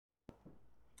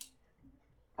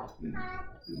Thank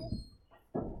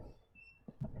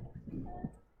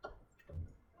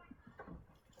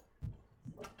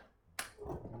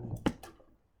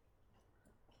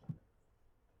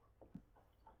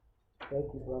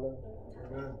you, brother.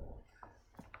 Amen.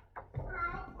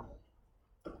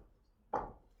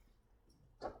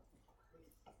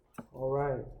 All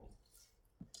right.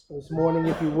 This morning,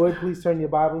 if you would, please turn your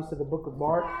Bibles to the book of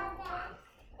Mark.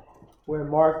 We're in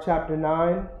Mark chapter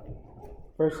 9,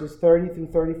 verses 30 through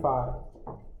 35.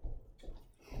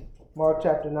 Mark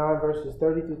chapter 9, verses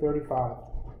 30 through 35.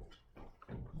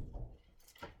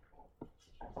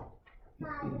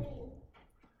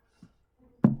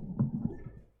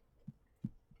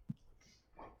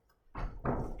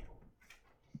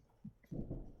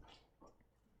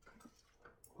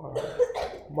 All right.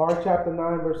 Mark chapter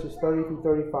 9, verses 30 through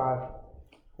 35.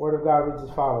 Word of God reads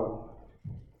as follows.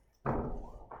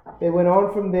 They went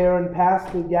on from there and passed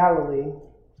through Galilee,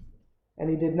 and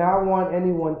he did not want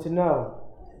anyone to know.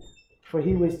 For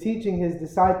he was teaching his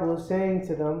disciples, saying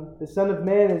to them, the Son of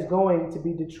Man is going to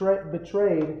be the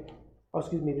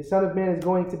Son of Man is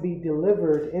going to be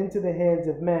delivered into the hands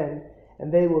of men,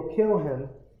 and they will kill him.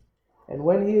 And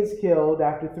when he is killed,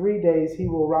 after 3 days he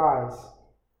will rise.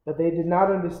 But they did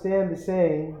not understand the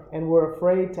saying, and were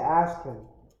afraid to ask him.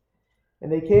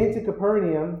 And they came to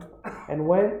Capernaum, and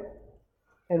when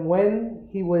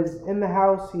he was in the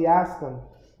house, he asked them,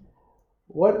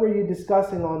 what were you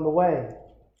discussing on the way?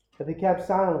 But they kept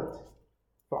silent.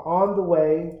 For on the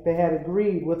way they had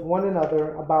agreed with one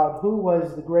another about who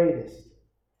was the greatest.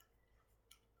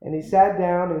 And he sat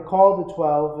down and called the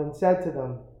 12 and said to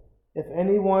them, if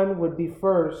anyone would be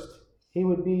first, he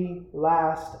would be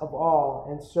last of all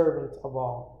and servant of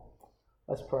all.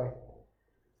 Let's pray.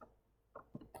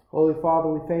 Holy Father,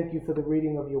 we thank you for the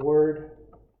reading of your word.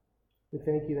 We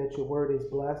thank you that your word is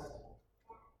blessed.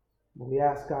 We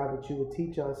ask, God, that you would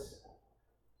teach us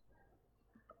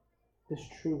this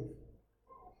truth.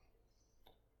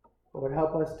 Lord,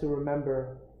 help us to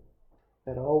remember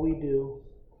that all we do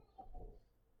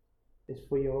is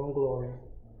for your own glory.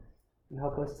 And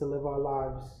help us to live our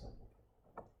lives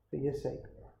for your sake.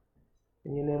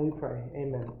 In your name we pray.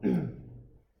 Amen.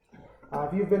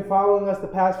 If you've been following us the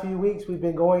past few weeks, we've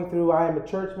been going through I Am a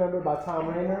Church Member by Tom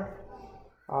Rainer.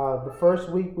 The first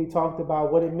week we talked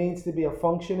about what it means to be a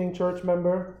functioning church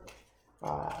member.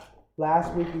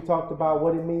 Last week we talked about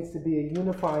what it means to be a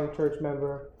unifying church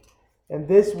member. And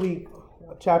this week,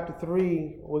 chapter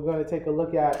 3, we're going to take a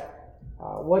look at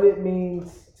what it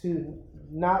means to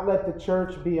not let the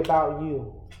church be about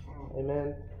you.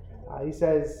 Amen. He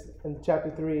says in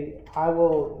chapter 3, I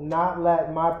will not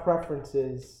let my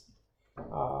preferences,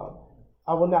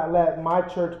 I will not let my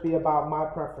church be about my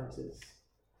preferences.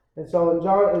 And so in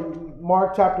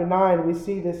Mark chapter 9, we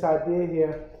see this idea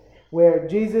here where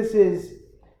Jesus is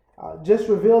just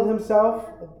revealed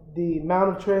himself, the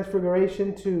Mount of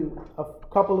Transfiguration, to a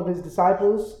couple of his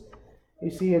disciples.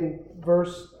 You see in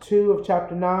verse 2 of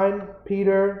chapter 9,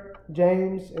 Peter,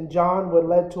 James, and John were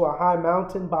led to a high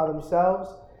mountain by themselves.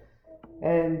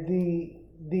 And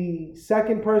the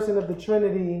second person of the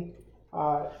Trinity,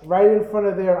 right in front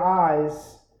of their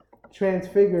eyes,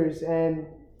 transfigures, and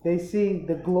they see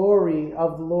the glory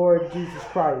of the Lord Jesus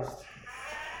Christ.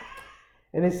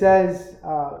 And it says,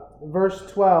 verse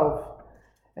 12,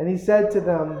 and he said to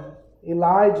them,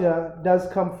 Elijah does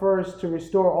come first to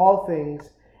restore all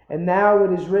things, and now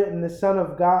it is written, the Son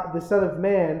of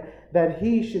Man, that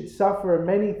he should suffer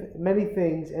many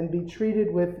things and be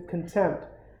treated with contempt.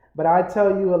 But I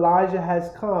tell you, Elijah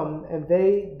has come, and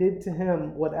they did to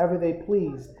him whatever they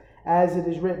pleased, as it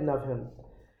is written of him.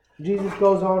 Jesus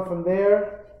goes on from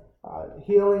there,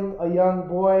 healing a young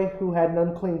boy who had an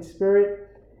unclean spirit.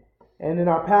 And in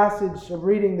our passage of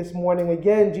reading this morning,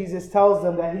 again, Jesus tells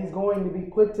them that he's going to be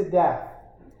put to death.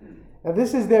 Now,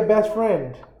 this is their best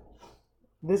friend.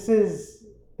 This is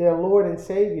their Lord and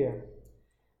Savior.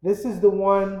 This is the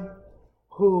one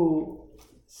who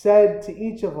said to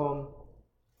each of them,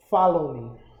 follow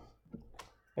me.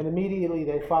 And immediately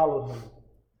they followed him.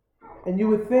 And you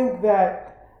would think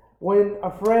that when a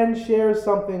friend shares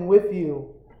something with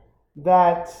you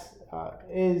that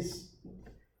is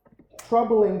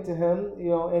troubling to him,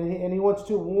 and he wants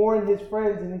to warn his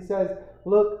friends, and he says,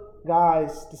 look,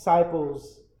 guys,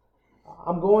 disciples,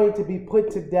 I'm going to be put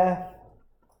to death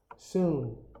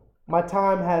soon. My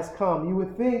time has come. You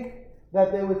would think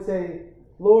that they would say,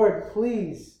 Lord,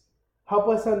 please help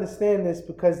us understand this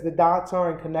because the dots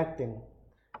aren't connecting.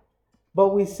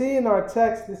 But we see in our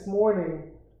text this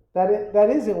morning that that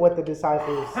isn't what the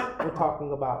disciples were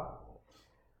talking about.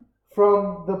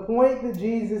 From the point that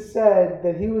Jesus said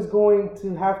that he was going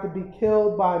to have to be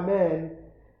killed by men,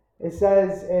 It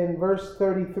says in verse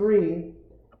 33,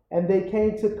 and they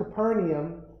came to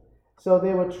Capernaum. So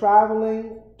they were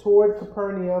traveling toward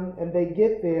Capernaum, and they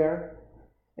get there.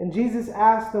 And Jesus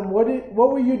asked them, what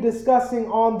were you discussing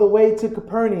on the way to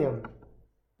Capernaum?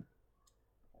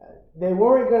 They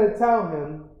weren't going to tell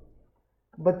him,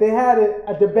 but they had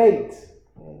a debate.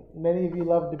 Many of you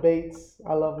love debates.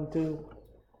 I love them too.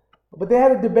 But they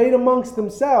had a debate amongst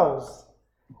themselves.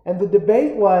 And the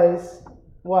debate was,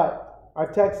 what?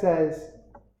 Our text says,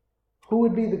 who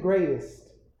would be the greatest?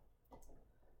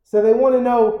 So they want to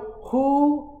know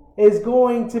who is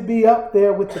going to be up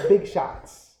there with the big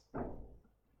shots.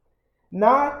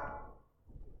 Not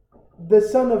the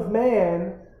Son of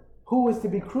Man who is to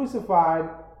be crucified,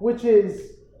 which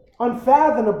is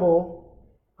unfathomable,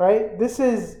 right? This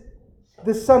is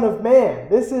the Son of Man.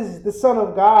 This is the Son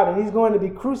of God, and he's going to be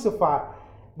crucified.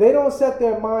 They don't set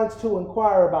their minds to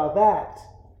inquire about that,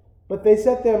 but they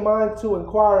set their minds to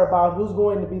inquire about who's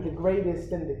going to be the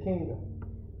greatest in the kingdom.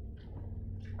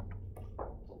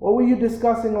 What were you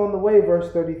discussing on the way,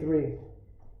 verse 33?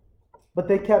 But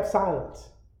they kept silent.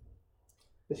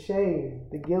 The shame,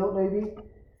 the guilt maybe.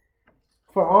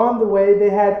 For on the way they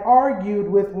had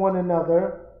argued with one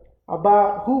another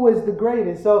about who was the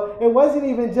greatest. So it wasn't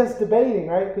even just debating,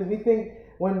 right? Because we think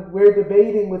when we're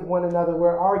debating with one another,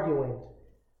 we're arguing.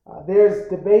 There's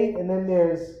debate, and then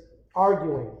there's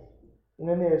arguing, and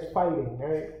then there's fighting,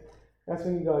 right? That's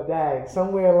when you go, dag,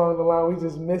 somewhere along the line we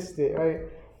just missed it, right?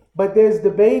 But there's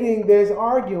debating, there's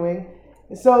arguing.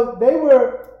 And so they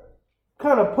were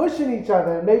kind of pushing each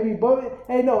other and maybe bumping.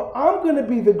 Hey, no, I'm going to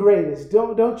be the greatest.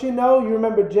 Don't you know? You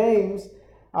remember James.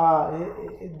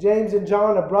 James and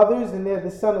John are brothers, and they're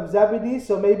the son of Zebedee.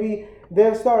 So maybe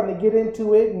they're starting to get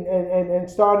into it and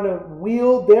starting to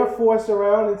wield their force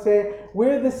around and say,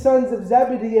 we're the sons of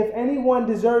Zebedee. If anyone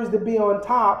deserves to be on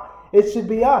top, it should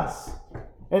be us.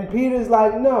 And Peter's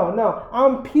like, no,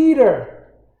 I'm Peter.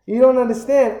 You don't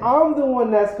understand. I'm the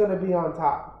one that's going to be on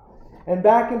top. And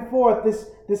back and forth,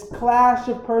 this clash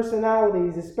of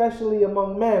personalities, especially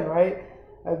among men, right?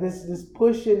 This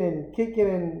pushing and kicking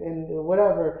and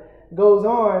whatever goes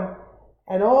on.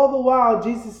 And all the while,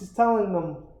 Jesus is telling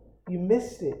them, you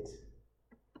missed it.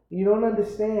 You don't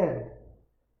understand.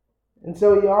 And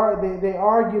so they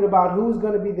argued about who's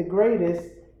going to be the greatest.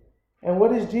 And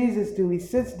what does Jesus do? He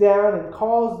sits down and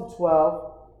calls the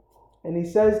 12, and he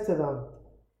says to them,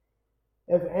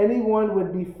 if anyone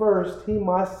would be first, he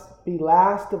must be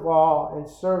last of all and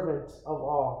servant of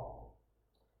all.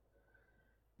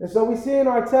 And so we see in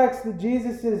our text that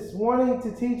Jesus is wanting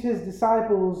to teach his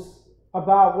disciples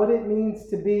about what it means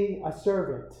to be a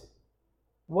servant,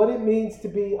 what it means to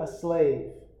be a slave.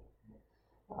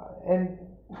 And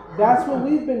that's what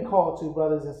we've been called to,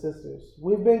 brothers and sisters.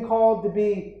 We've been called to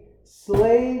be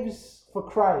slaves for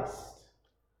Christ.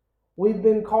 We've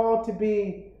been called to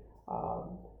be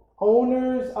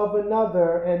owners of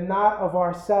another and not of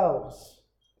ourselves.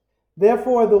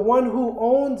 Therefore, the one who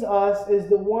owns us is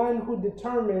the one who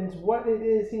determines what it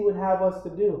is he would have us to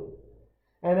do.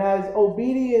 And as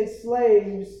obedient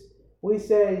slaves, we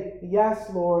say, yes,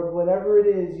 Lord, whatever it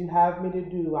is you have me to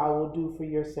do, I will do for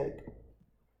your sake.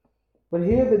 But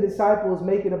here the disciples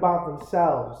make it about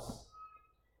themselves.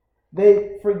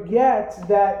 They forget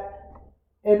that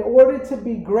in order to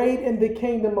be great in the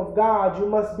kingdom of God, you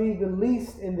must be the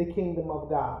least in the kingdom of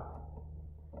God.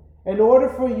 In order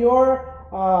for your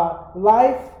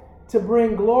life to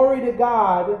bring glory to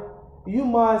God, you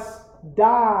must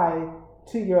die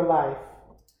to your life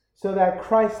so that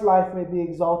Christ's life may be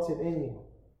exalted in you.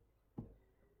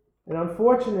 And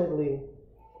unfortunately,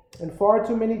 in far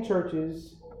too many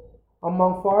churches,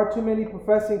 among far too many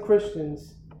professing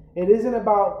Christians, it isn't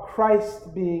about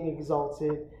Christ being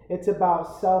exalted. It's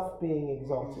about self being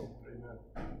exalted.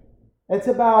 It's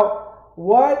about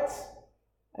what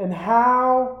and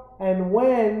how and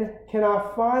when can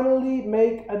I finally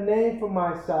make a name for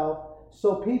myself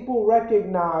so people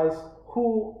recognize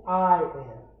who I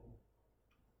am.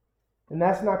 And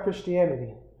that's not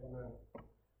Christianity.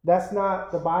 That's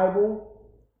not the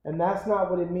Bible. And that's not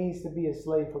what it means to be a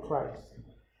slave for Christ.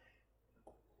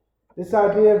 This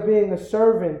idea of being a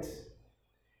servant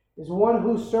is one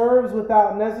who serves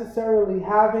without necessarily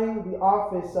having the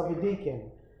office of a deacon.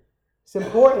 It's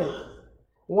important.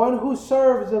 One who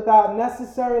serves without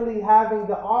necessarily having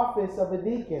the office of a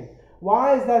deacon.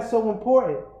 Why is that so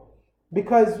important?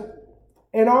 Because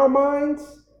in our minds,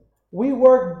 we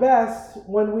work best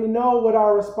when we know what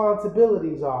our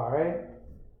responsibilities are, right?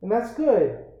 And that's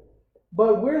good.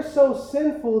 But we're so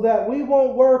sinful that we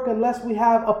won't work unless we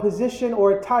have a position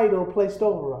or a title placed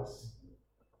over us.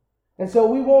 And so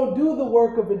we won't do the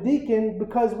work of a deacon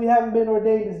because we haven't been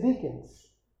ordained as deacons.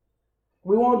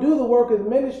 We won't do the work of the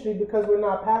ministry because we're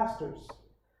not pastors,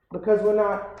 because we're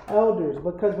not elders,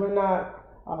 because we're not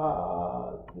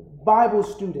Bible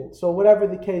students, or whatever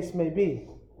the case may be.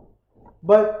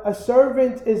 But a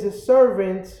servant is a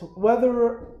servant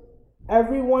whether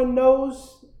everyone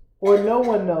knows or no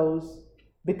one knows,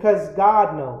 because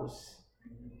God knows.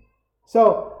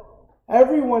 So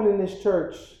everyone in this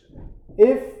church,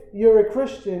 if you're a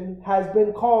Christian, has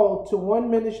been called to one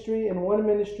ministry and one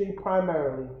ministry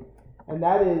primarily, and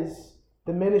that is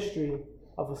the ministry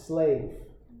of a slave,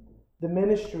 the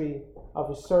ministry of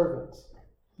a servant.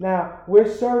 Now,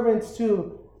 we're servants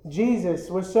to Jesus,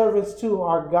 we're servants to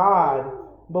our God,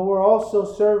 but we're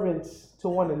also servants to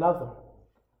one another.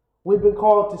 We've been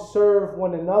called to serve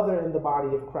one another in the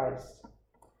body of Christ.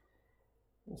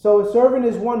 So a servant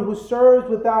is one who serves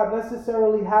without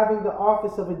necessarily having the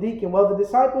office of a deacon. Well, the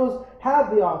disciples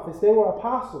had the office. They were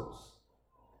apostles.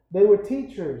 They were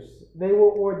teachers. They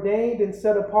were ordained and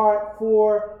set apart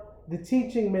for the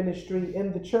teaching ministry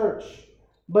in the church.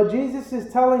 But Jesus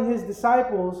is telling his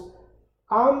disciples,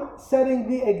 I'm setting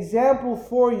the example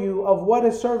for you of what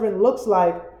a servant looks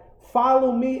like.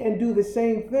 Follow me and do the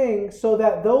same thing, so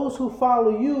that those who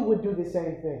follow you would do the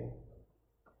same thing.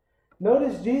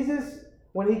 Notice Jesus,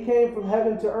 when he came from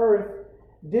heaven to earth,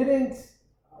 didn't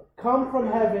come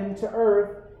from heaven to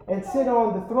earth and sit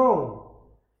on the throne.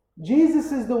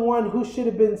 Jesus is the one who should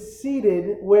have been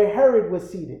seated where Herod was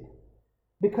seated,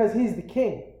 because he's the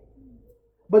king.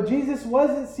 But Jesus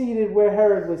wasn't seated where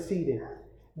Herod was seated.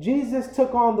 Jesus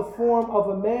took on the form of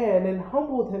a man and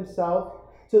humbled himself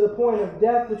to the point of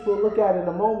death, which we'll look at in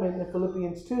a moment in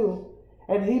Philippians 2.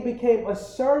 And he became a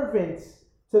servant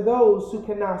to those who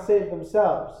cannot save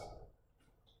themselves.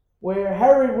 Where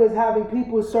Herod was having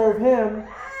people serve him,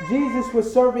 Jesus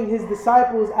was serving his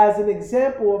disciples as an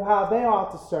example of how they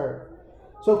ought to serve.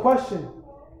 So question,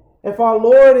 if our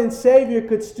Lord and Savior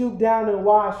could stoop down and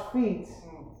wash feet,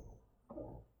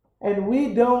 and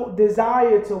we don't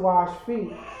desire to wash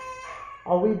feet,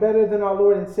 are we better than our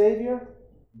Lord and Savior?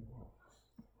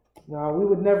 Now, we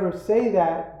would never say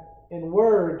that in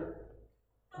word,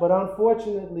 but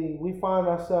unfortunately, we find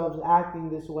ourselves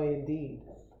acting this way indeed.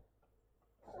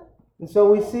 And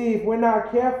so we see, if we're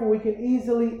not careful, we can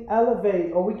easily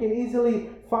elevate, or we can easily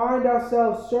find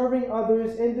ourselves serving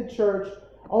others in the church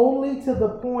only to the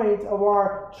point of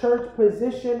our church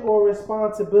position or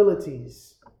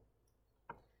responsibilities.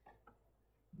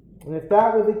 And if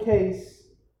that were the case,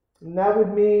 then that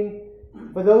would mean,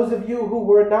 for those of you who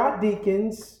were not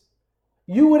deacons,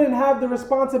 you wouldn't have the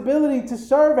responsibility to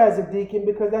serve as a deacon,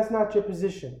 because that's not your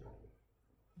position.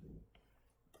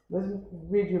 Let's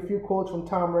read you a few quotes from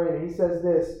Tom Rainer. He says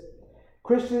this: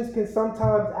 Christians can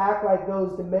sometimes act like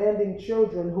those demanding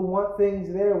children who want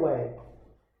things their way.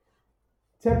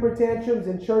 Temper tantrums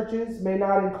in churches may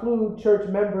not include church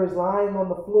members lying on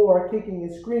the floor kicking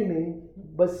and screaming,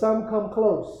 but some come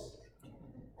close.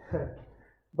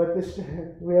 But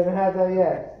we haven't had that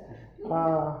yet,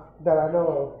 that I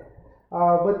know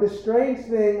of. But the strange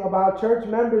thing about church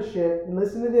membership, and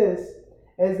listen to this,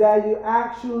 is that you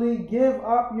actually give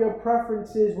up your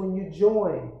preferences when you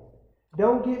join.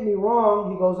 Don't get me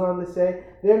wrong, he goes on to say,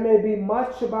 there may be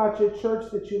much about your church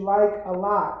that you like a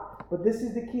lot, but this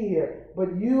is the key here.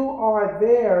 But you are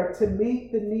there to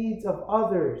meet the needs of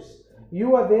others.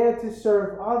 You are there to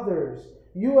serve others.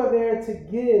 You are there to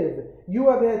give. You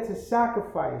are there to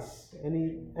sacrifice. And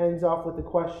he ends off with the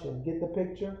question. Get the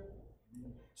picture?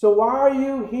 So why are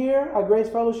you here at Grace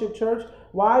Fellowship Church?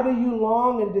 Why do you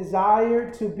long and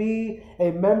desire to be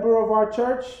a member of our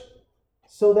church?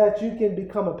 So that you can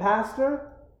become a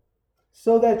pastor?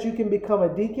 So that you can become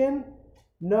a deacon?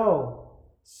 No.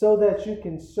 So that you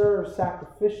can serve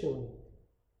sacrificially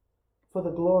for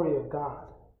the glory of God.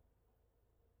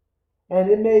 And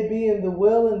it may be in the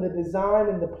will and the design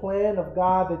and the plan of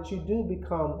God that you do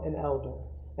become an elder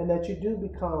and that you do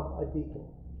become a deacon.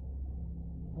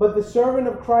 But the servant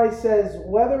of Christ says,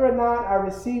 whether or not I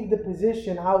receive the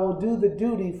position, I will do the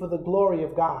duty for the glory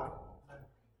of God.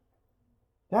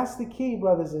 That's the key,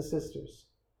 brothers and sisters.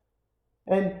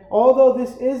 And although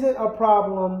this isn't a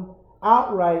problem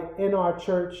outright in our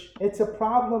church, it's a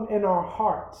problem in our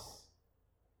hearts.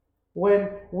 When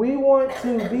we want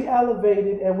to be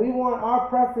elevated and we want our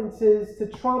preferences to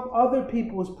trump other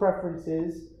people's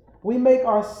preferences, we make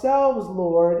ourselves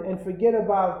Lord and forget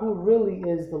about who really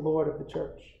is the Lord of the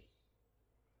church.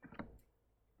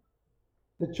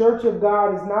 The church of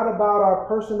God is not about our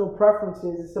personal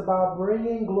preferences. It's about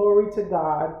bringing glory to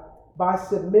God by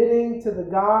submitting to the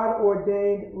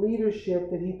God-ordained leadership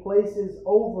that He places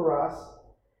over us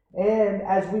And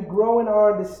as we grow in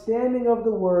our understanding of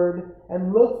the word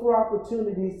and look for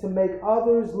opportunities to make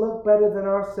others look better than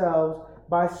ourselves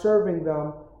by serving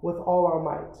them with all our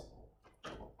might.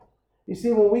 You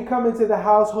see, when we come into the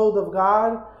household of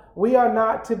God, we are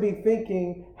not to be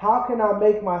thinking, how can I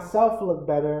make myself look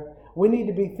better? We need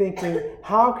to be thinking,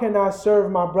 how can I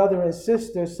serve my brother and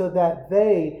sister so that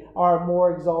they are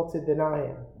more exalted than I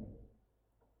am?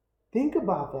 Think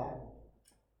about that.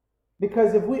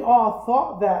 Because if we all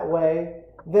thought that way,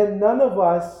 then none of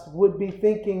us would be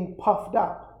thinking puffed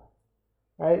up,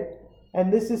 right?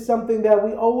 And this is something that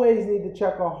we always need to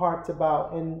check our hearts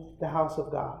about in the house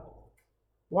of God.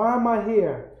 Why am I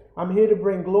here? I'm here to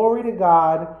bring glory to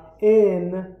God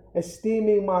in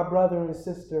esteeming my brother and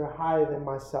sister higher than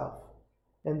myself.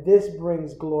 And this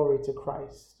brings glory to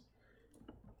Christ.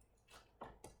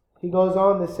 He goes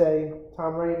on to say,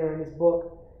 Tom Rainer in his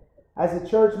book, as a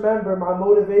church member, my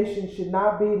motivation should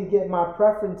not be to get my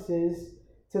preferences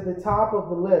to the top of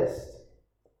the list.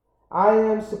 I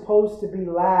am supposed to be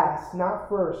last, not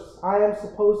first. I am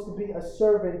supposed to be a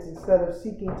servant instead of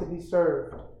seeking to be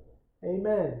served.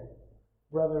 Amen,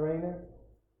 Brother Rainer.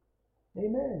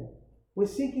 Amen. We're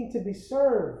seeking to be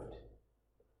served.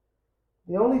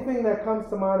 The only thing that comes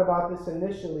to mind about this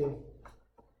initially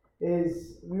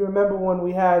is we remember when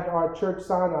we had our church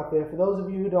sign out there. For those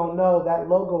of you who don't know, that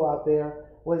logo out there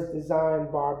was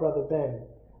designed by our Brother Ben,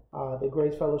 the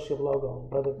Grace Fellowship logo.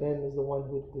 Brother Ben is the one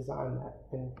who designed that.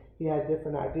 And he had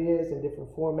different ideas and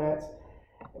different formats.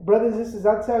 Brothers and sisters,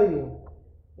 I tell you,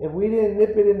 if we didn't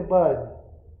nip it in the bud,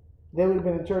 there would have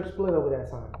been a church split over that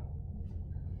sign.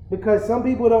 Because some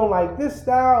people don't like this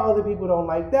style, other people don't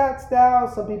like that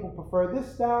style, some people prefer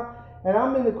this style. And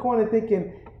I'm in the corner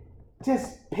thinking,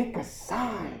 just pick a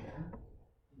sign.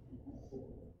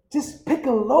 Just pick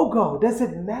a logo. Does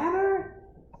it matter?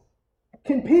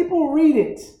 Can people read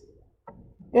it?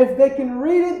 If they can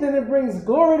read it, then it brings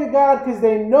glory to God because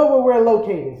they know where we're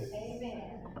located. Amen.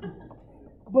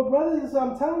 But brothers,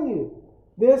 I'm telling you,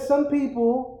 there's some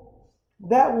people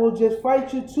that will just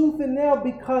fight you tooth and nail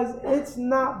because it's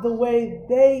not the way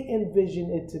they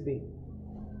envision it to be.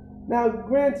 Now,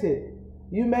 granted,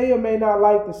 you may or may not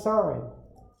like the sign.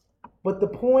 But the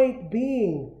point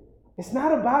being, it's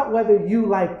not about whether you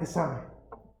like the sign.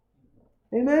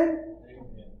 Amen?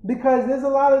 Because there's a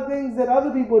lot of things that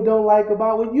other people don't like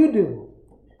about what you do.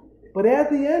 But at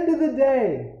the end of the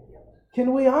day,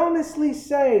 can we honestly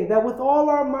say that with all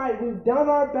our might, we've done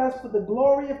our best for the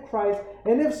glory of Christ?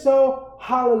 And if so,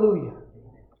 hallelujah.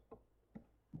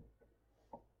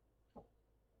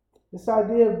 This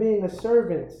idea of being a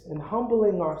servant and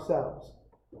humbling ourselves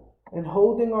and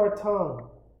holding our tongue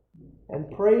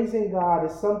and praising God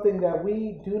is something that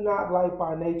we do not like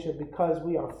by nature because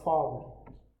we are fallen.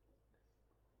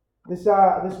 This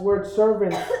word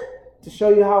servant, to show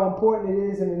you how important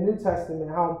it is in the New Testament,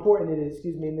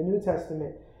 in the New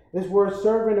Testament. This word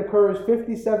servant occurs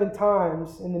 57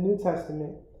 times in the New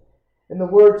Testament. And the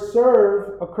word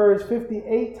serve occurs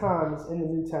 58 times in the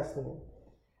New Testament.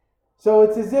 So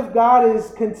it's as if God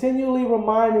is continually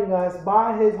reminding us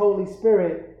by His Holy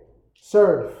Spirit,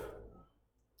 serve.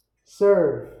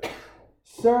 Serve.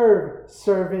 Serve,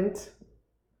 servant.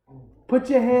 Put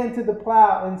your hand to the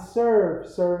plow and serve,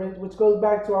 servant, which goes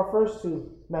back to our first two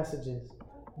messages.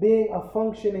 Being a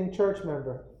functioning church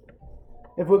member.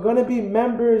 If we're going to be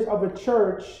members of a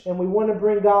church and we want to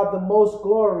bring God the most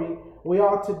glory, we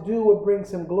ought to do what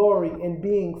brings Him glory in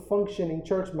being functioning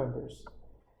church members.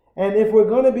 And if we're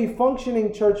going to be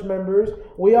functioning church members,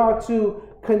 we ought to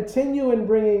continue in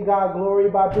bringing God glory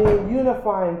by being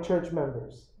unifying church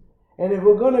members. And if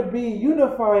we're going to be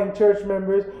unifying church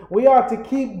members, we ought to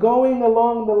keep going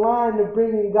along the line of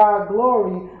bringing God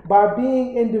glory by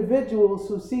being individuals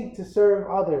who seek to serve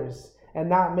others and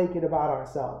not make it about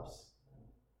ourselves.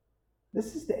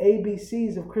 This is the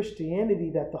ABCs of Christianity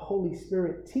that the Holy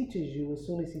Spirit teaches you as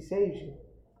soon as He saves you.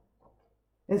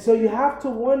 And so you have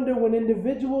to wonder, when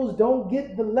individuals don't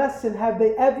get the lesson, have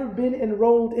they ever been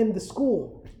enrolled in the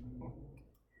school?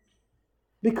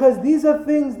 Because these are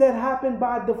things that happen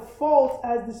by default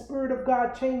as the Spirit of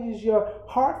God changes your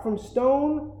heart from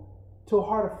stone to a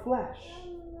heart of flesh.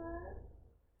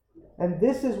 And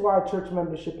this is why church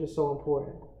membership is so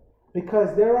important.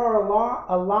 Because there are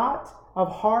a lot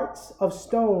of hearts of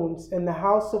stones in the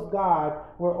house of God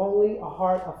where only a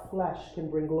heart of flesh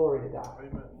can bring glory to God.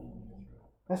 Amen.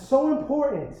 That's so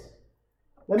important.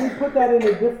 Let me put that in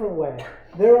a different way.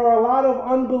 There are a lot of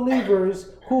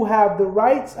unbelievers who have the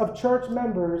rights of church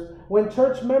members when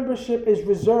church membership is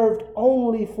reserved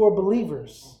only for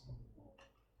believers.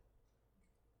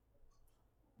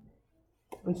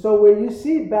 And so where you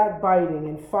see backbiting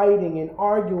and fighting and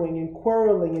arguing and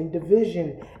quarreling and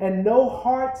division and no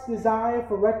heart's desire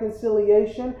for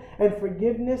reconciliation and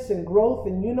forgiveness and growth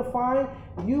and unifying,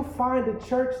 you find a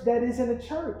church that isn't a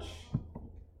church.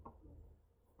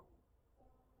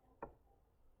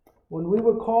 When we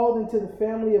were called into the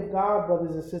family of God,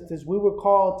 brothers and sisters, we were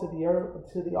called to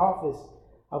the office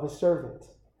of a servant.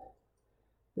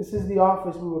 This is the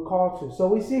office we were called to. So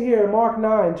we see here in Mark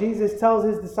 9, Jesus tells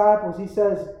his disciples, he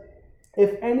says,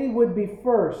 if any would be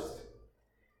first,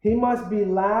 he must be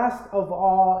last of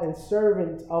all and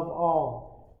servant of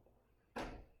all.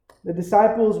 The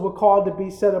disciples were called to be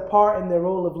set apart in their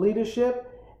role of leadership.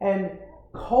 And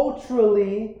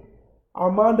culturally,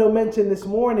 Armando mentioned this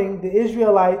morning, the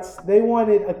Israelites, they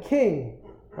wanted a king,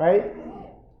 right?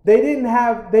 They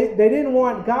didn't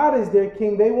want God as their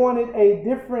king. They wanted a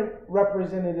different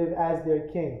representative as their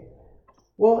king.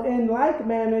 Well, in like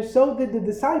manner, so did the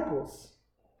disciples.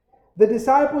 The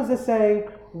disciples are saying,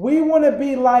 we want to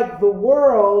be like the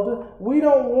world. We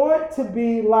don't want to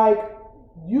be like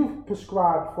you've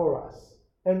prescribed for us.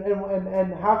 And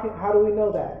how do we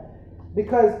know that?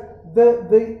 Because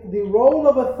the role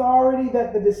of authority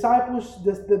that the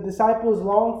disciples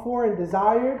longed for and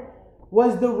desired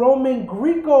was the Roman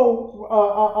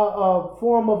Greco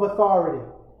form of authority.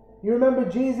 You remember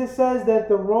Jesus says that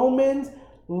the Romans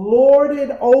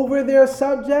lorded over their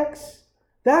subjects?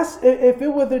 That's, if it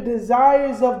were the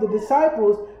desires of the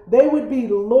disciples, they would be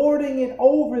lording it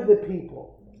over the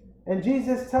people. And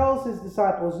Jesus tells his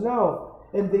disciples, no,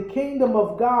 in the kingdom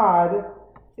of God,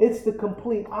 it's the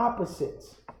complete opposite.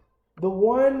 The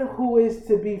one who is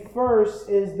to be first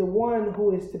is the one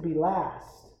who is to be last.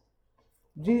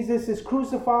 Jesus is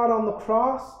crucified on the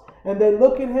cross, and they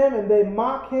look at him and they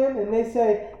mock him and they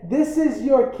say, this is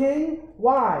your king?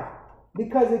 Why?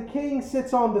 Because a king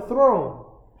sits on the throne.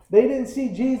 They didn't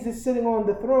see Jesus sitting on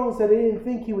the throne, so they didn't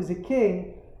think he was a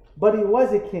king, but he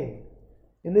was a king.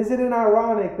 And isn't it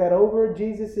ironic that over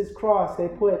Jesus' cross they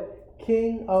put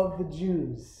King of the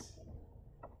Jews?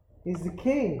 He's the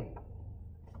king.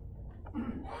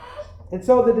 And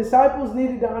so the disciples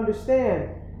needed to understand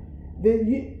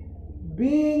that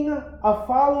being a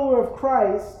follower of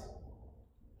Christ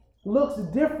looks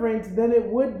different than it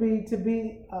would be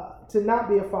to not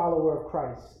be a follower of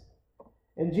Christ.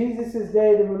 In Jesus'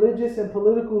 day, the religious and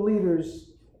political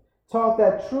leaders taught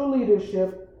that true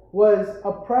leadership was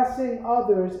oppressing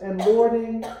others and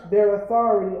lording their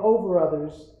authority over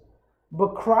others.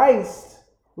 But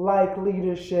Christ-like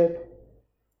leadership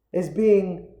is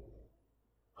being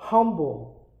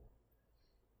humble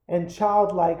and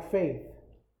childlike faith.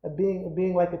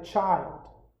 Being like a child.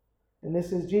 And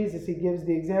this is Jesus. He gives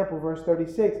the example, verse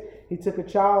 36. He took a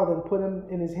child and put him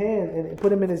in his hand and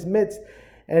put him in his midst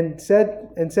and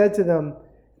said to them,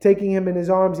 taking him in his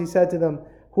arms, he said to them,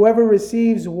 whoever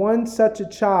receives one such a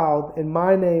child in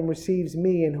my name receives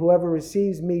me, and whoever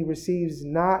receives me receives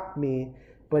not me,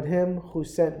 but him who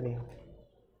sent me.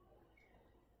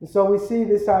 And so we see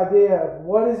this idea of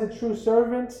what is a true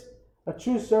servant? A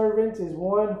true servant is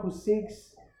one who seeks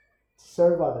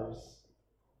serve others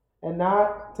and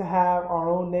not to have our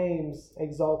own names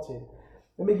exalted.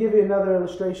 Let me give you another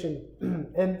illustration.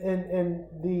 In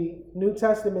the New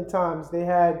Testament times, they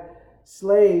had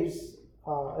slaves,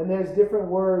 and there's different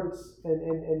words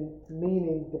and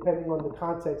meaning depending on the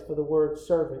context for the word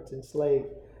servant and slave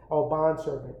or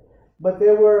bondservant. But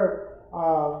there were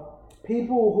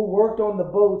people who worked on the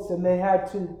boats, and they had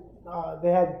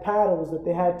paddles that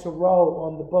they had to row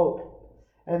on the boat.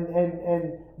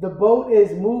 And the boat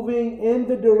is moving in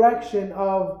the direction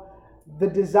of the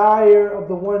desire of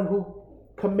the one who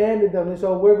commanded them. And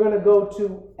so we're going to go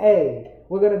to A.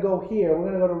 We're going to go here. We're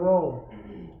going to go to Rome.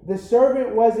 The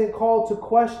servant wasn't called to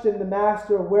question the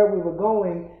master of where we were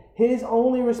going. His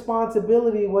only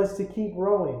responsibility was to keep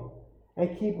rowing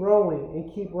and keep rowing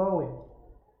and keep rowing.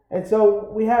 And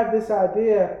so we have this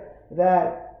idea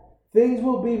that things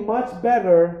will be much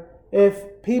better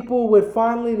if people would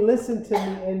finally listen to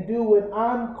me and do what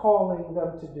I'm calling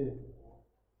them to do.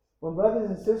 Well, brothers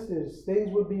and sisters,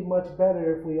 things would be much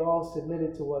better if we all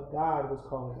submitted to what God was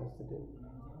calling us to do.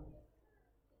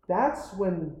 That's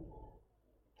when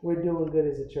we're doing good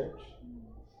as a church.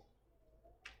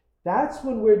 That's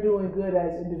when we're doing good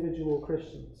as individual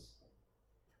Christians.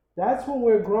 That's when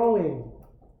we're growing,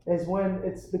 is when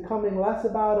it's becoming less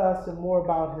about us and more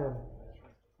about Him.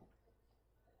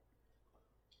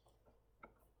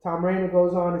 Tom Rainer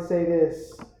goes on to say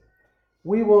this: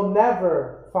 we will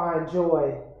never find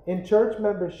joy in church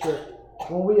membership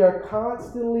when we are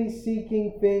constantly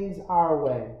seeking things our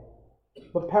way.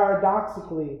 But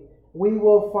paradoxically, we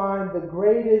will find the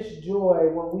greatest joy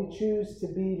when we choose to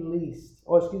be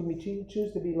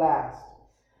choose to be last.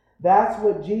 That's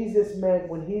what Jesus meant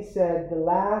when he said the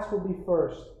last will be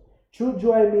first. True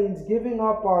joy means giving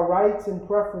up our rights and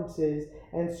preferences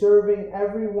and serving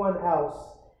everyone else.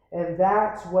 And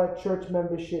that's what church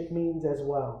membership means as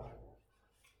well.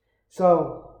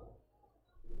 So,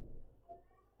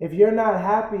 if you're not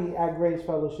happy at Grace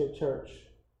Fellowship Church,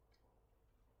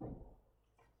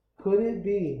 could it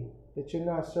be that you're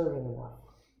not serving enough?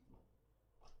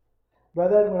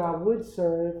 Brother Edwin, I would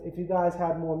serve if you guys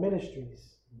had more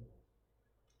ministries.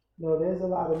 No, there's a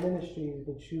lot of ministries,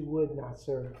 but you would not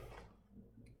serve.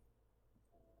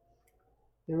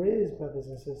 There is, brothers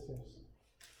and sisters.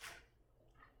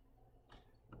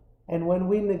 And when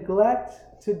we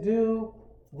neglect to do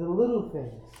the little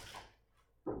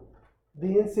things,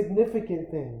 the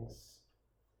insignificant things,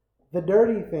 the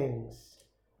dirty things,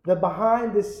 the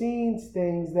behind the scenes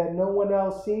things that no one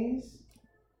else sees,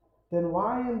 then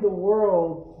why in the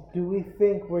world do we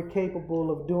think we're capable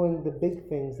of doing the big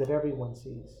things that everyone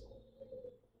sees?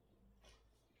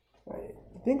 Right?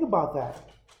 Think about that.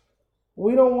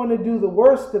 We don't want to do the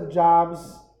worst of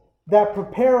jobs that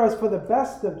prepare us for the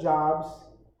best of jobs.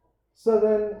 So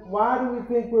then why do we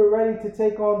think we're ready to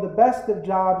take on the best of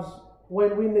jobs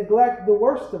when we neglect the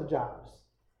worst of jobs?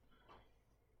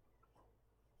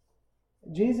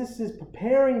 Jesus is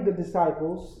preparing the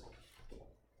disciples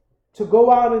to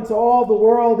go out into all the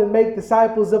world and make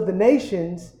disciples of the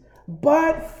nations,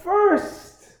 but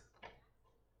first,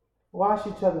 wash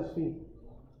each other's feet.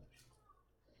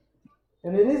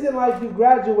 And it isn't like you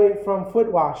graduate from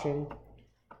foot washing,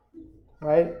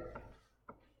 right?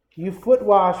 You foot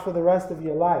wash for the rest of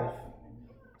your life.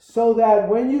 So that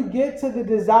when you get to the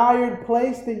desired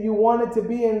place that you wanted to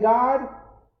be in God,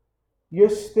 you're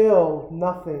still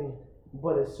nothing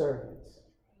but a servant.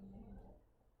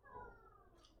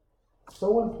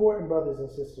 So important, brothers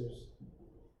and sisters.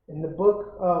 In the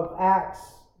book of Acts,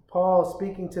 Paul is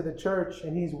speaking to the church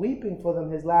and he's weeping for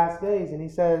them his last days. And he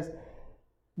says,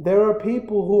 there are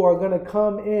people who are going to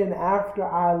come in after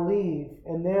I leave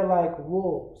and they're like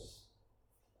wolves.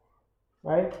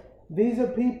 Right? These are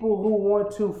people who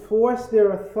want to force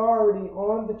their authority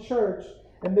on the church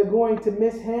and they're going to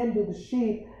mishandle the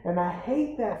sheep. And I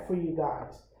hate that for you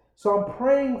guys. So I'm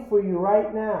praying for you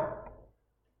right now.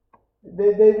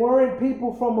 They weren't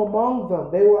people from among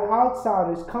them. They were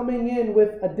outsiders coming in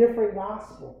with a different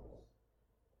gospel.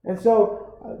 And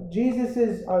so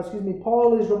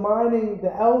Paul is reminding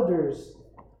the elders,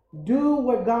 do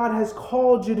what God has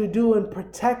called you to do and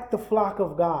protect the flock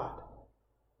of God.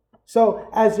 So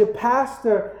as your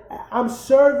pastor, I'm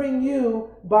serving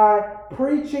you by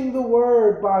preaching the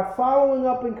word, by following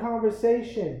up in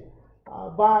conversation,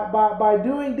 by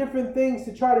doing different things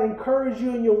to try to encourage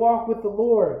you in your walk with the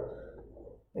Lord.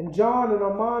 And John and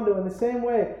Armando in the same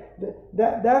way.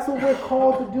 That's what we're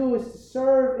called to do, is to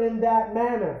serve in that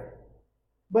manner.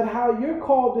 But how you're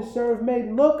called to serve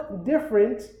may look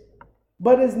different,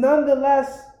 but is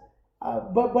nonetheless,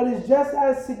 but is just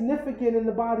as significant in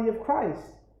the body of Christ.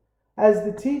 As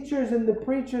the teachers and the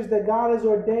preachers that God has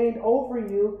ordained over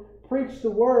you preach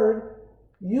the word,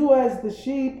 you as the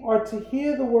sheep are to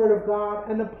hear the word of God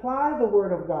and apply the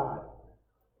word of God.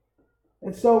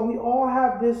 And so we all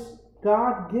have this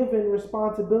God-given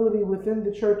responsibility within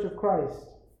the Church of Christ.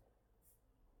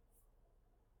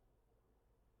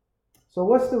 So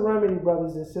what's the remedy,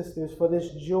 brothers and sisters, for this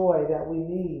joy that we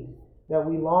need, that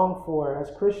we long for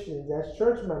as Christians, as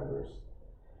church members?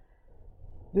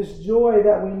 This joy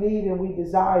that we need and we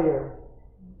desire,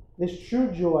 this true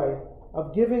joy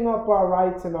of giving up our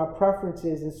rights and our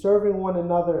preferences and serving one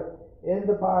another in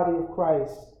the body of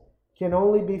Christ, can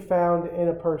only be found in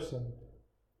a person,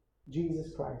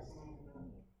 Jesus Christ.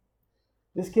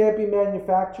 This can't be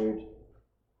manufactured.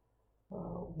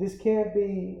 This can't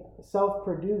be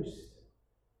self-produced.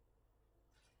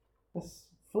 It's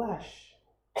flesh.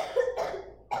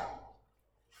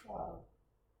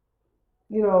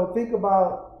 Think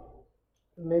about,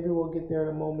 maybe we'll get there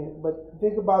in a moment, but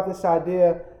think about this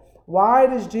idea. Why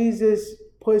does Jesus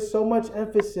put so much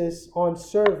emphasis on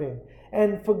serving?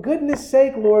 And for goodness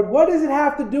sake, Lord, what does it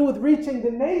have to do with reaching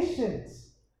the nations?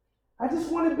 I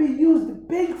just want to be used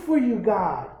big for you,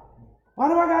 God. Why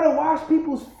do I got to wash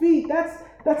people's feet?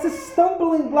 That's a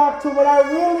stumbling block to what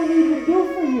I really need to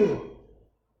do for you.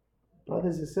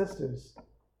 Brothers and sisters,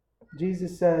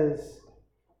 Jesus says,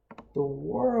 the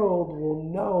world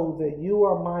will know that you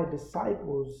are my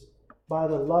disciples by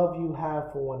the love you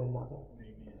have for one another.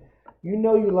 Amen. You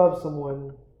know you love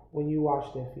someone when you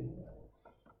wash their feet.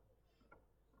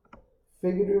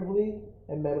 Figuratively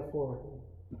and metaphorically.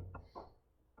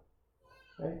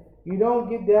 Right? You don't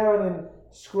get down and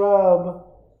scrub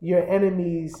your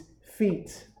enemy's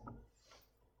feet.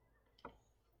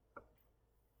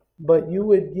 But you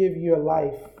would give your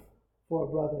life for a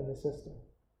brother and a sister.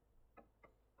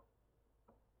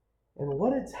 And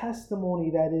what a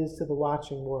testimony that is to the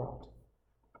watching world.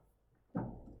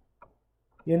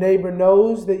 Your neighbor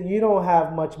knows that you don't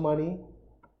have much money.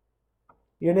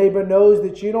 Your neighbor knows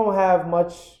that you don't have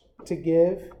much to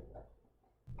give.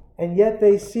 And yet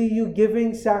they see you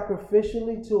giving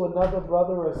sacrificially to another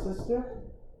brother or sister.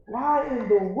 Why in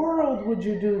the world would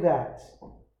you do that?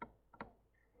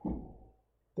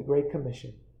 The Great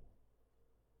Commission.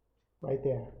 Right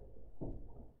there.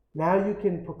 Now you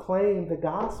can proclaim the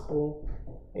gospel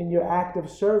in your act of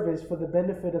service for the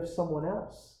benefit of someone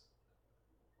else.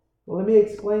 Well, let me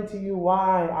explain to you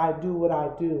why I do what I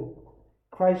do.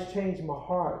 Christ changed my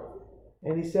heart.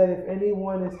 And he said if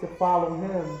anyone is to follow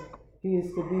him, he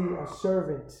is to be a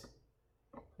servant.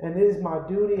 And it is my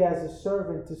duty as a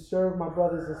servant to serve my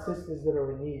brothers and sisters that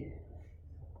are in need.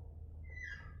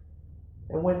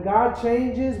 And when God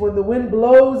changes, when the wind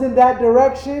blows in that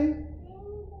direction,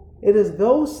 it is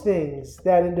those things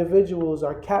that individuals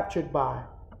are captured by.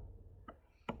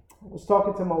 I was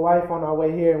talking to my wife on our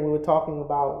way here, and we were talking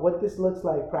about what this looks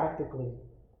like practically.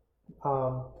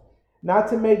 Not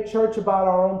to make church about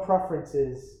our own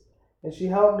preferences. And she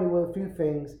helped me with a few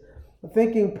things. I'm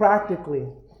thinking practically.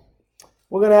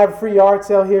 We're going to have a free yard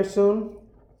sale here soon.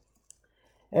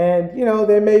 And,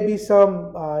 there may be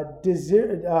some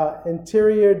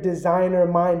interior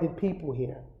designer-minded people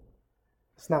here.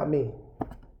 It's not me.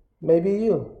 Maybe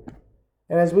you.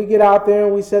 And as we get out there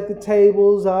and we set the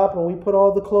tables up and we put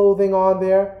all the clothing on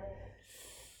there,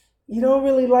 you don't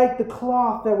really like the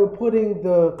cloth that we're putting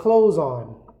the clothes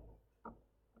on.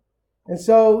 And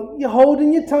so you're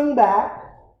holding your tongue back.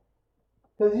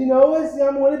 Because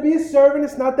I'm going to be a servant.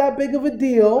 It's not that big of a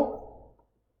deal.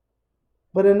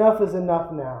 But enough is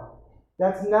enough now.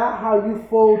 That's not how you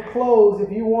fold clothes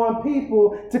if you want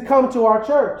people to come to our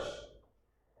church.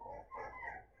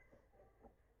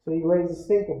 So you raise a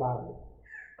stink about it.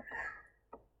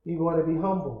 You want to be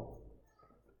humble.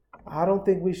 I don't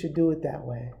think we should do it that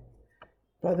way.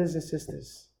 Brothers and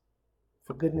sisters,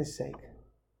 for goodness sake,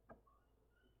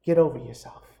 get over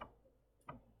yourself.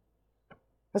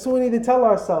 That's what we need to tell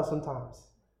ourselves sometimes.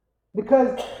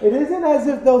 Because it isn't as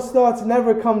if those thoughts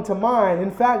never come to mind. In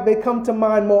fact, they come to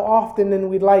mind more often than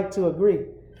we'd like to agree.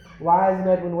 Why isn't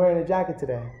Edwin wearing a jacket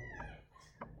today?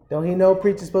 Don't he know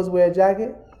preacher's supposed to wear a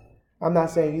jacket? I'm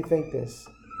not saying you think this.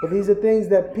 But these are things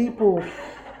that people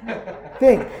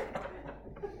think.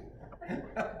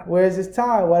 Where's his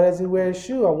tie? Why does he wear his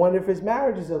shoe? I wonder if his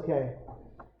marriage is okay.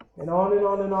 And on and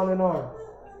on and on and on.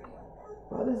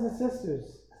 Brothers and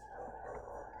sisters,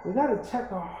 we got to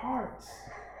check our hearts.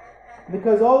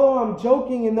 Because although I'm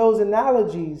joking in those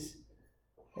analogies,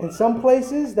 in some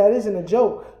places that isn't a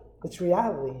joke. It's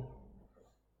reality.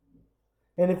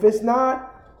 And if it's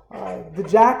not the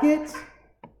jacket,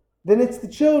 then it's the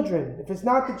children. If it's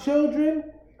not the children,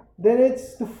 then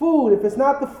it's the food. If it's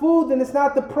not the food, then it's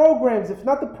not the programs. If it's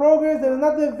not the programs, then it's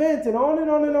not the events. And on and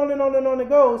on and on and on and on it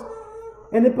goes.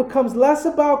 And it becomes less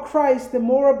about Christ and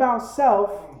more about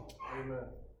self. Amen.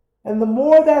 And the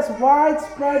more that's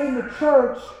widespread in the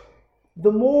church,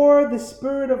 the more the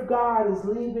Spirit of God is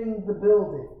leaving the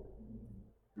building.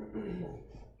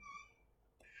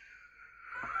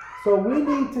 So we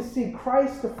need to see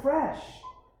Christ afresh.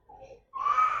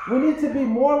 We need to be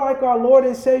more like our Lord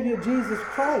and Savior Jesus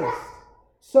Christ.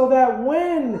 So that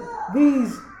when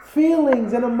these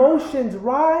feelings and emotions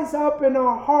rise up in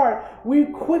our heart, we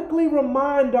quickly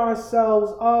remind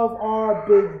ourselves of our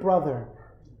big brother,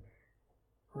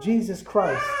 Jesus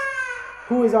Christ,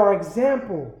 who is our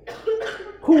example,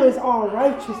 who is our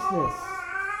righteousness.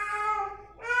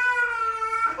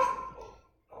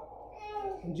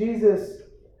 Jesus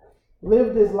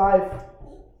lived his life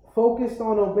focused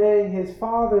on obeying his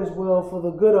Father's will for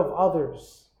the good of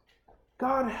others.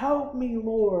 God, help me,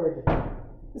 Lord.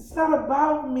 It's not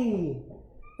about me.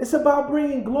 It's about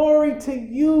bringing glory to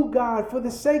you, God, for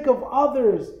the sake of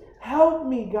others. Help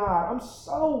me, God. I'm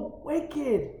so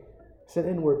wicked. It's an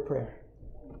inward prayer.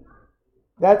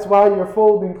 That's why you're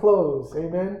folding clothes.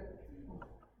 Amen.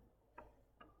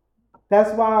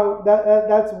 That's why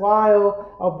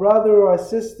a brother or a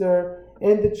sister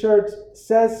in the church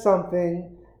says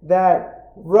something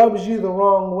that rubs you the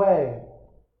wrong way.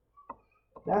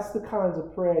 That's the kinds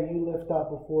of prayer you lift up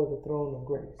before the throne of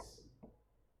grace.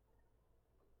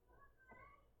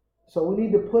 So we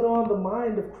need to put on the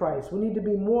mind of Christ. We need to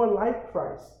be more like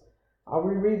Christ. I'll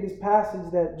reread this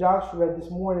passage that Josh read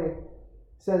this morning.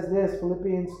 It says this,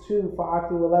 Philippians 2, 5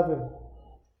 through 11.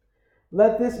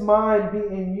 Let this mind be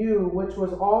in you, which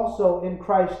was also in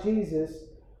Christ Jesus,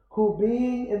 who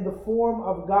being in the form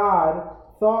of God,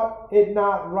 thought it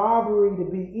not robbery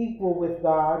to be equal with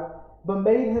God, but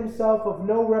made himself of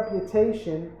no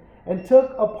reputation, and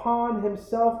took upon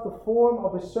himself the form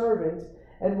of a servant,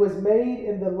 and was made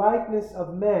in the likeness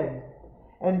of men.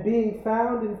 And being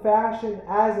found in fashion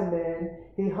as a man,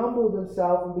 he humbled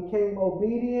himself and became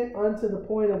obedient unto the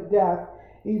point of death,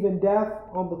 even death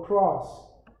on the cross.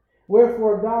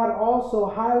 Wherefore God also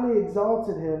highly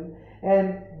exalted him,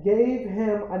 and gave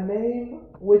him a name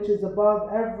which is above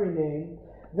every name,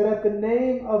 that at the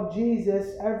name of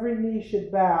Jesus every knee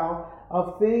should bow,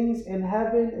 of things in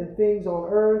heaven and things on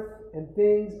earth and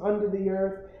things under the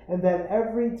earth, and that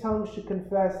every tongue should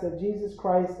confess that Jesus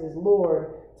Christ is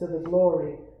Lord, to the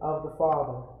glory of the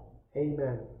Father.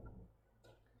 Amen.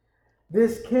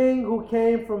 This King who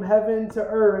came from heaven to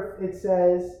earth, it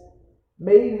says,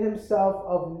 made himself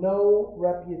of no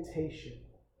reputation.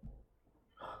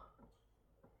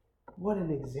 What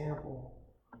an example.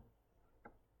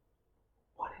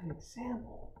 What an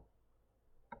example.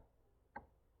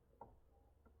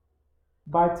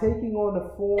 By taking on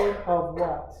the form of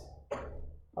what?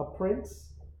 A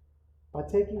prince? By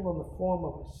taking on the form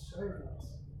of a servant.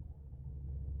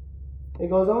 It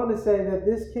goes on to say that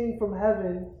this King from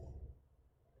heaven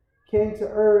came to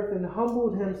earth and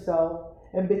humbled himself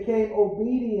and became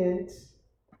obedient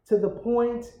to the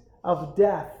point of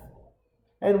death.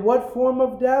 And what form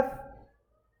of death?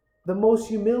 The most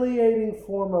humiliating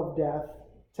form of death,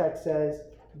 text says,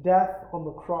 death on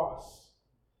the cross.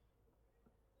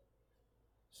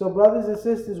 So brothers and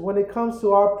sisters, when it comes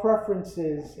to our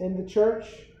preferences in the church,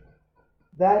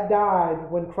 that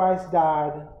died when Christ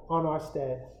died on our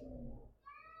stead.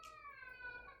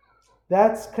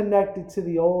 That's connected to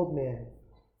the old man.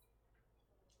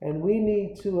 And we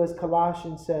need to, as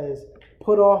Colossians says,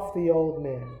 put off the old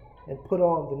man and put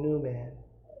on the new man.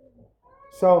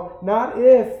 So not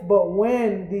if, but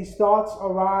when these thoughts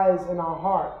arise in our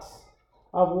hearts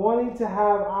of wanting to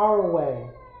have our way,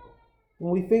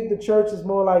 when we think the church is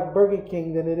more like Burger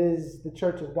King than it is the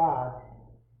church of God,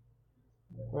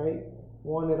 right?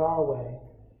 Want it our way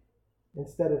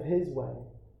instead of his way.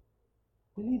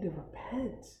 We need to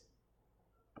repent.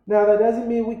 Now, that doesn't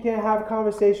mean we can't have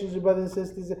conversations with brothers and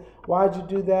sisters. Why'd you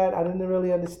do that? I didn't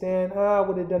really understand. I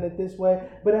would have done it this way.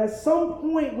 But at some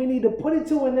point, we need to put it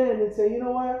to an end and say, you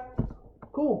know what?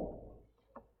 Cool.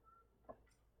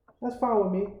 That's fine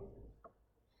with me.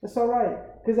 That's all right.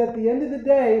 Because at the end of the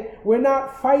day, we're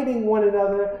not fighting one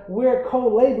another. We're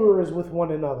co-laborers with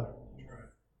one another.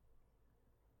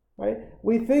 Right?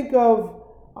 We think of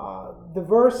the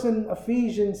verse in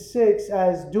Ephesians 6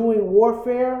 as doing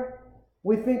warfare.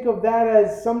 We think of that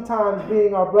as sometimes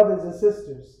being our brothers and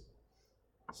sisters.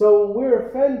 So when we're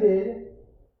offended,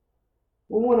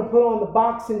 we want to put on the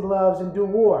boxing gloves and do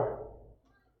war.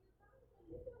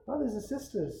 Brothers and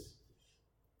sisters,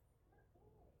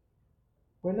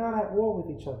 we're not at war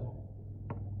with each other.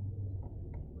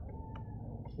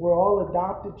 We're all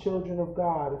adopted children of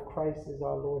God if Christ is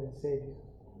our Lord and Savior.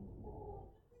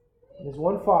 There's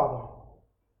one Father,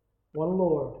 one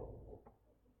Lord.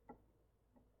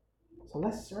 So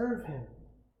let's serve him.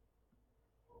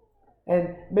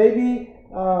 And maybe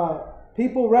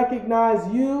people recognize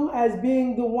you as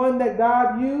being the one that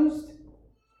God used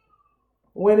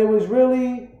when it was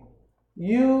really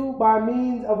you by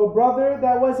means of a brother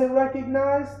that wasn't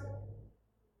recognized.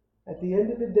 At the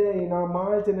end of the day, in our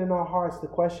minds and in our hearts, the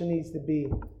question needs to be,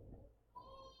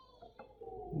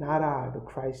 not I, but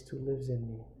Christ who lives in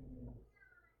me.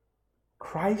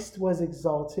 Christ was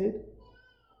exalted.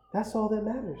 That's all that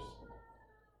matters.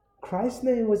 Christ's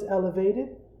name was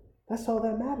elevated. That's all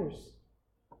that matters.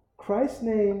 Christ's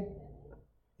name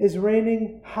is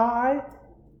reigning high,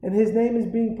 and his name is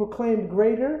being proclaimed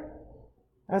greater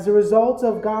as a result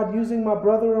of God using my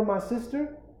brother or my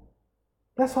sister.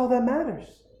 That's all that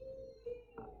matters.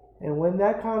 And when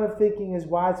that kind of thinking is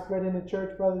widespread in the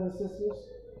church, brothers and sisters,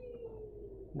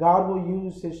 God will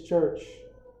use his church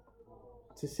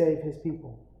to save his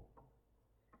people.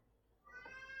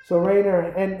 So Rainer,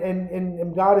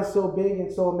 and God is so big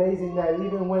and so amazing that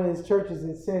even when his church is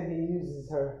in sin, he uses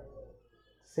her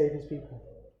to save his people.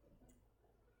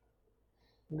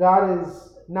 God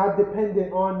is not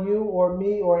dependent on you or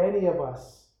me or any of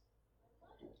us.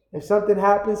 If something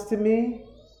happens to me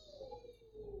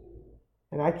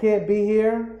and I can't be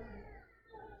here,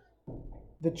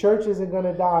 the church isn't going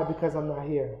to die because I'm not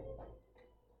here.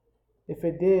 If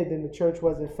it did, then the church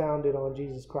wasn't founded on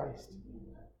Jesus Christ.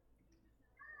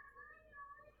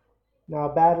 Now,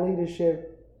 bad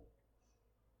leadership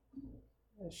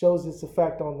shows its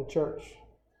effect on the church.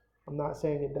 I'm not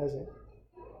saying it doesn't.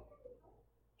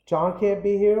 John can't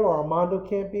be here, or Armando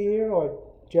can't be here, or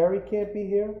Jerry can't be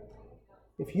here,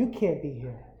 if you can't be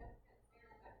here,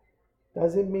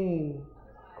 doesn't mean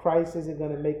Christ isn't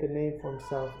going to make a name for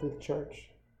himself through the church.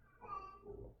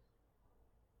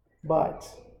 But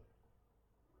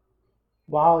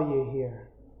while you're here,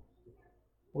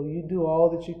 will you do all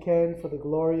that you can for the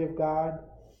glory of God?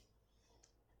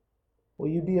 Will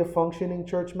you be a functioning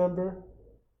church member?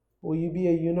 Will you be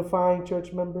a unifying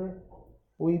church member?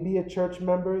 Will you be a church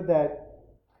member that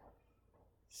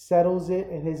settles it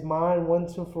in his mind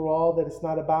once and for all that it's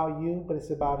not about you, but it's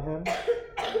about him?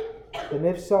 And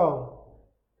if so,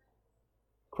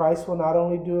 Christ will not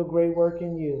only do a great work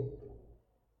in you,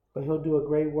 but he'll do a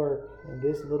great work in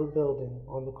this little building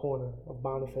on the corner of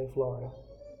Bonifay, Florida.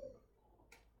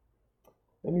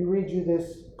 Let me read you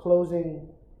this closing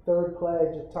third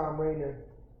pledge of Thom Rainer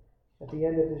at the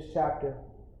end of this chapter.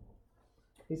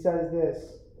 He says this: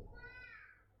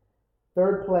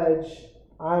 third pledge,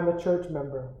 I am a church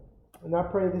member. And I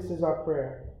pray this is our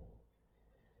prayer.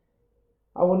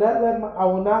 I will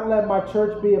not let my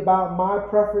church be about my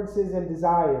preferences and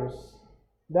desires.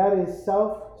 That is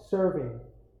self-serving.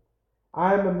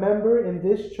 I am a member in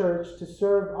this church to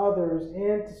serve others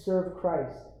and to serve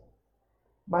Christ.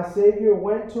 My Savior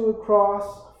went to a cross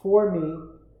for me.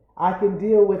 I can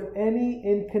deal with any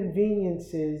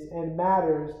inconveniences and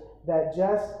matters that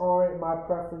just aren't my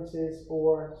preferences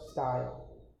or style.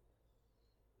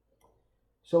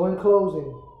 So in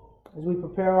closing, as we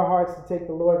prepare our hearts to take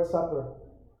the Lord's Supper,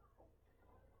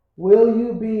 will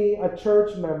you be a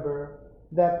church member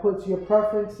that puts your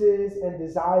preferences and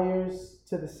desires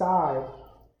to the side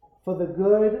for the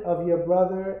good of your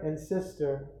brother and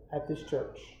sister at this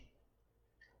church?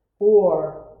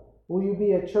 Or will you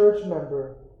be a church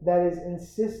member that is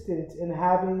insistent in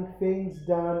having things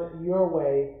done your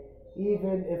way,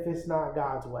 even if it's not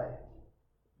God's way?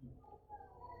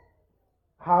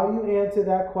 How you answer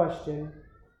that question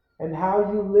and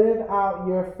how you live out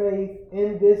your faith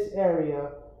in this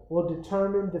area will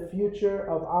determine the future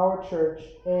of our church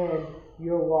and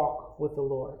your walk with the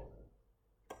Lord.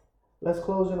 Let's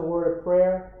close in a word of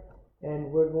prayer,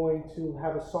 and we're going to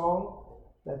have a song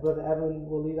that Brother Evan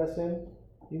will lead us in.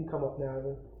 You can come up now,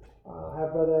 Evan.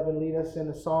 Have Brother Evan lead us in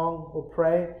a song. We'll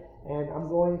pray, and I'm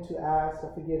going to ask,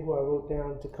 I forget who I wrote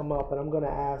down to come up, but I'm going to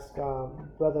ask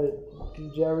Brother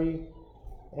Jerry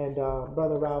and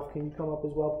Brother Ralph, can you come up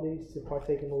as well, please, to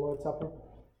partake in the Lord's Supper?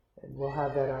 And we'll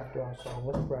have that after our song.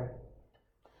 Let's pray.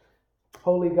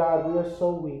 Holy God, we are so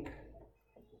weak.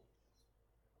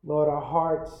 Lord, our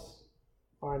hearts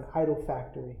are an idol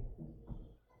factory.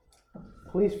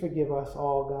 Please forgive us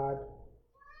all, God.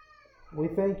 We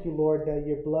thank you, Lord, that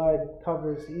your blood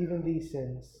covers even these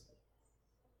sins.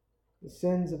 The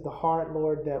sins of the heart,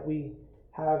 Lord, that we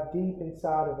have deep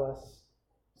inside of us.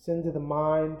 Sins of the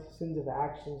mind, sins of the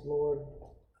actions, Lord.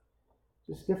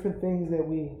 Just different things that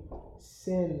we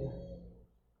sin,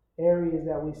 areas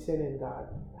that we sin in, God.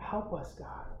 Help us,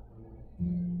 God.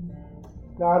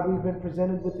 God, we've been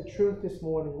presented with the truth this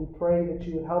morning. We pray that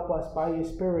you would help us by your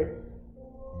Spirit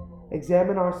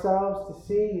examine ourselves to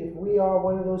see if we are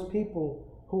one of those people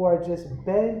who are just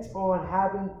bent on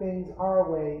having things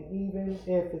our way, even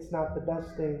if it's not the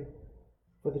best thing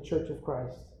for the Church of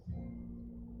Christ.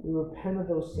 We repent of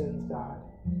those sins, God.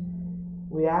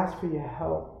 We ask for your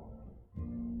help.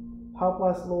 Help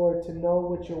us, Lord, to know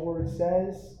what your word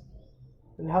says,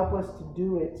 and help us to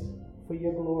do it for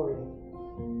your glory.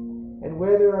 And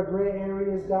where there are gray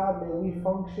areas, God, may we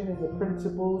function in the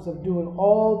principles of doing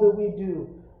all that we do,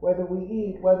 whether we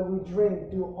eat, whether we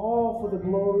drink, do all for the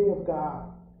glory of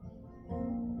God.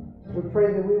 We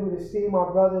pray that we would esteem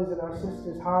our brothers and our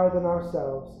sisters higher than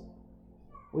ourselves.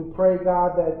 We pray,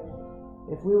 God, that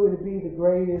if we were to be the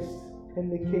greatest in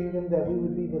the kingdom, that we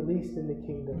would be the least in the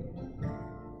kingdom.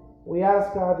 We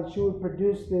ask, God, that you would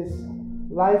produce this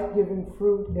life-giving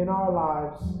fruit in our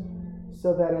lives,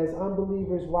 so that as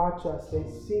unbelievers watch us, they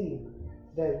see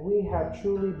that we have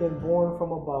truly been born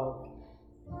from above.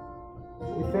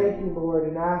 We thank you, Lord,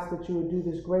 and ask that you would do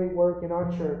this great work in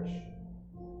our church.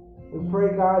 We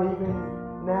pray, God,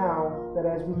 even now, that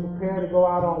as we prepare to go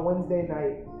out on Wednesday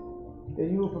night, that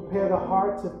you will prepare the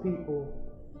hearts of people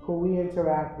who we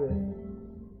interact with,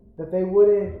 that they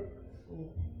wouldn't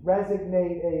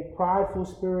resonate a prideful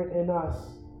spirit in us,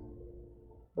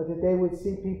 but that they would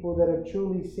see people that have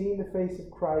truly seen the face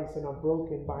of Christ and are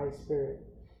broken by his Spirit.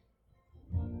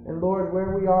 And Lord,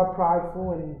 where we are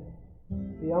prideful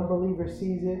and the unbeliever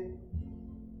sees it,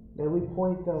 that we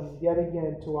point them yet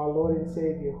again to our Lord and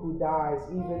Savior, who dies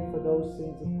even for those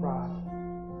sins of pride.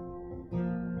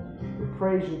 We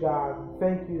praise you, God.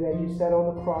 Thank you that you said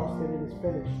on the cross that it is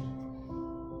finished.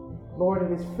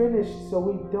 Lord, it is finished so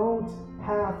we don't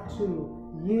have to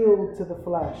yield to the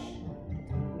flesh.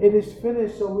 It is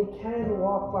finished so we can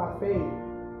walk by faith.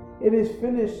 It is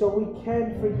finished so we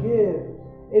can forgive.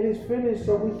 It is finished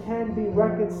so we can be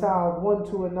reconciled one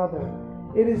to another.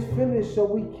 It is finished so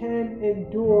we can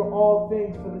endure all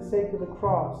things for the sake of the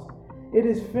cross. It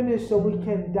is finished so we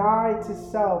can die to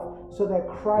self so that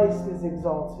Christ is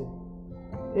exalted.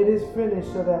 It is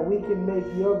finished so that we can make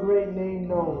your great name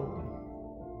known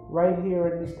right here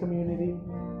in this community.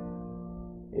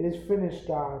 It is finished,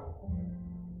 God,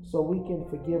 so we can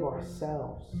forgive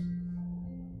ourselves.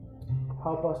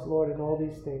 Help us, Lord, in all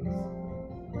these things.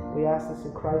 We ask this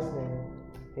in Christ's name.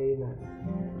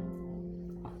 Amen.